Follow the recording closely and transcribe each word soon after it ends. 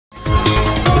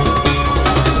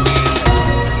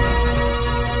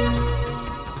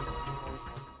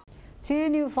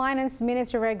Finance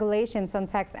Ministry regulations on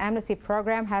tax amnesty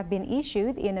program have been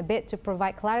issued in a bid to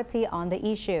provide clarity on the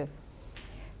issue.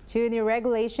 Two new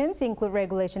regulations include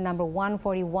Regulation number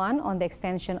 141 on the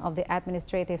extension of the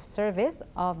administrative service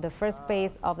of the first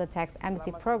phase of the tax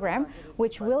amnesty program,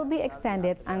 which will be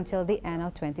extended until the end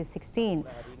of 2016.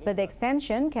 But the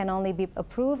extension can only be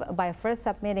approved by first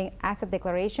submitting asset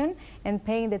declaration and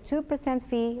paying the 2%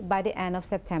 fee by the end of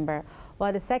September.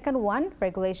 While the second one,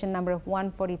 Regulation number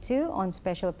 142 on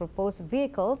special proposed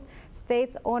vehicles,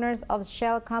 states owners of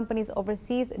shell companies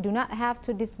overseas do not have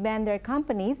to disband their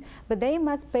companies, but they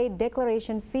must pay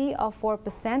declaration fee of 4%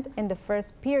 in the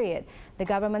first period. The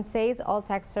government says all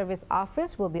tax service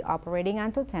office will be operating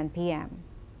until 10 p.m.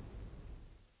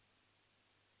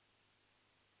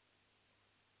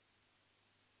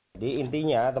 Jadi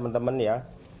intinya teman-teman ya,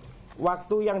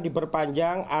 waktu yang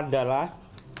diperpanjang adalah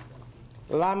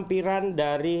lampiran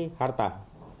dari harta.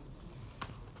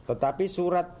 Tetapi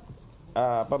surat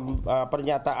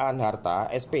pernyataan harta,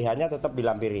 SPH-nya tetap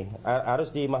dilampiri. Harus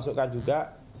dimasukkan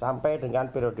juga sampai dengan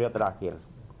periode terakhir.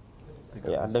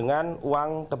 Ya, dengan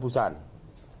uang tebusan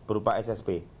berupa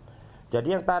SSP.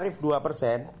 Jadi yang tarif 2%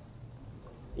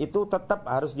 itu tetap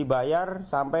harus dibayar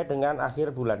sampai dengan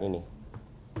akhir bulan ini.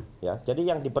 Ya,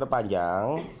 jadi yang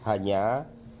diperpanjang hanya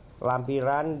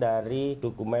lampiran dari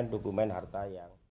dokumen-dokumen harta yang